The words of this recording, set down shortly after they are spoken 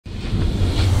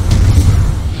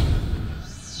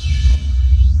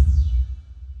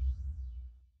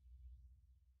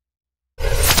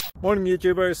Morning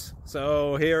YouTubers.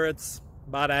 So here it's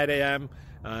about 8 a.m.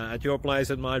 At your place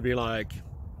it might be like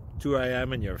 2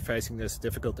 a.m. and you're facing this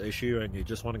difficult issue and you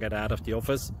just want to get out of the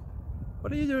office.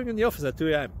 What are you doing in the office at 2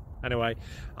 a.m.? Anyway,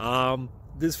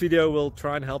 this video will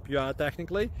try and help you out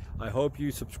technically. I hope you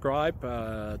subscribe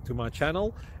to my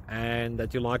channel and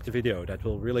that you like the video. That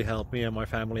will really help me and my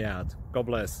family out. God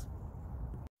bless.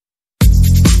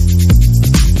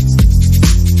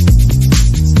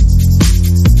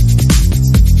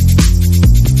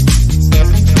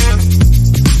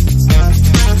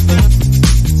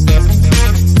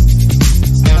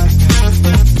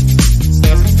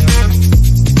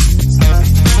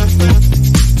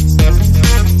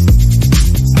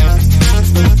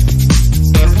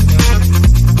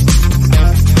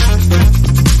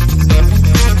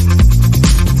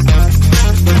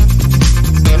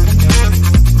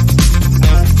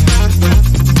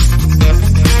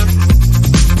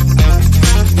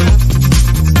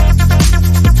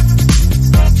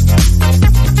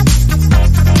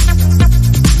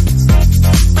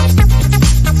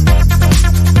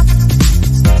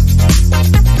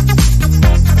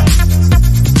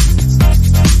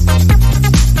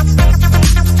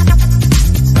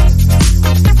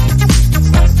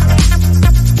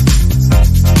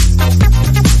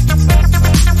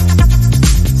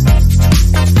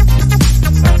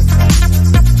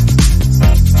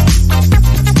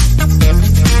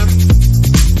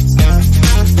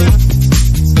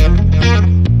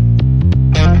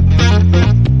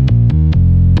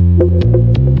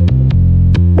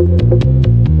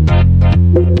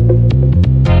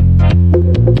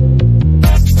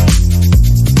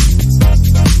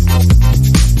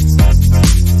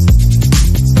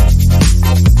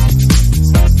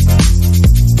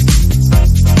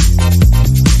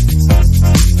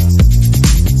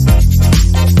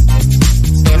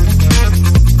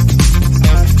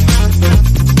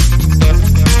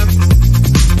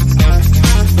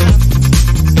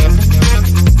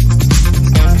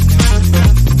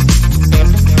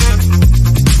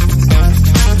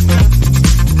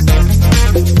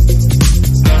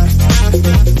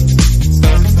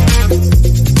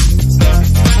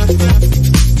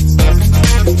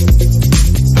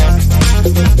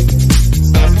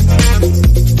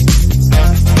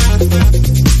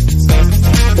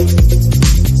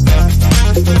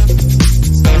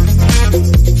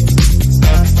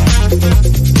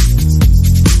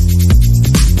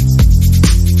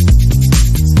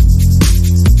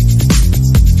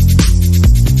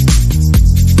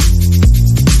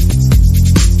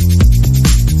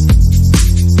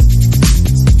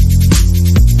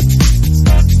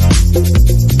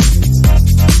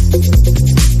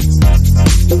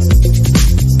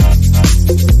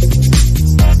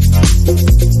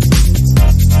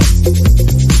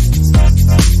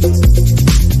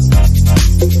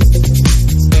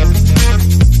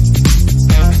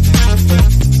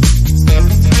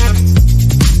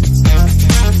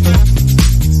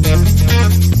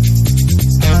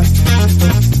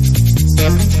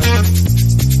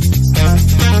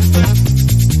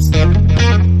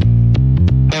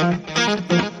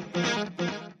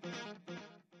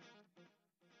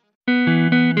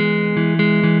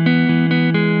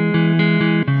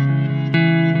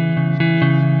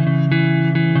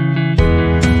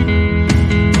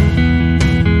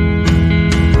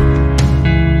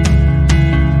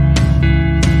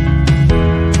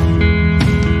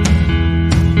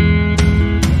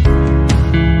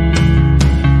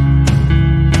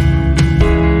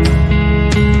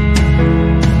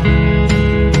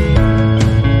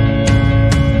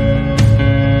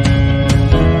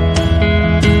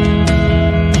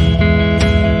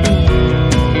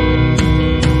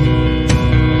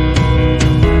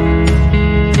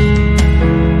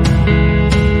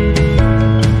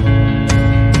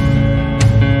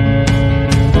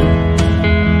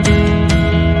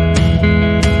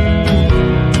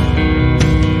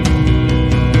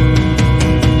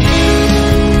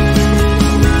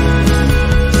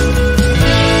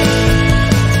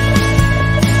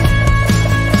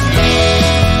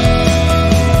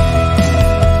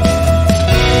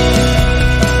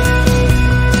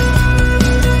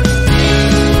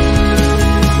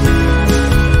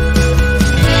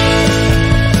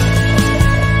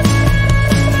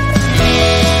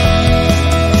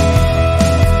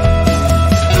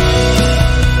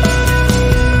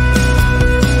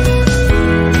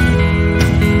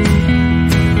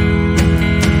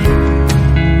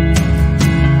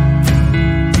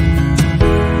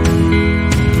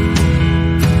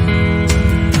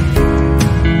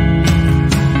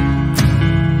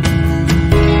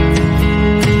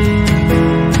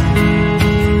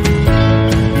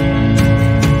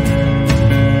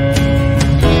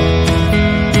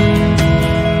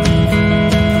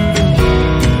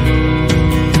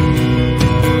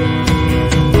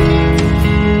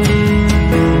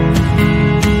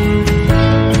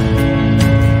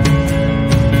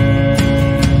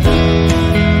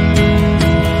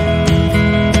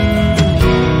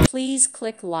 Please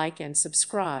click like and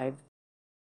subscribe.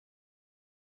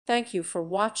 Thank you for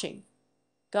watching.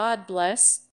 God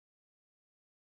bless.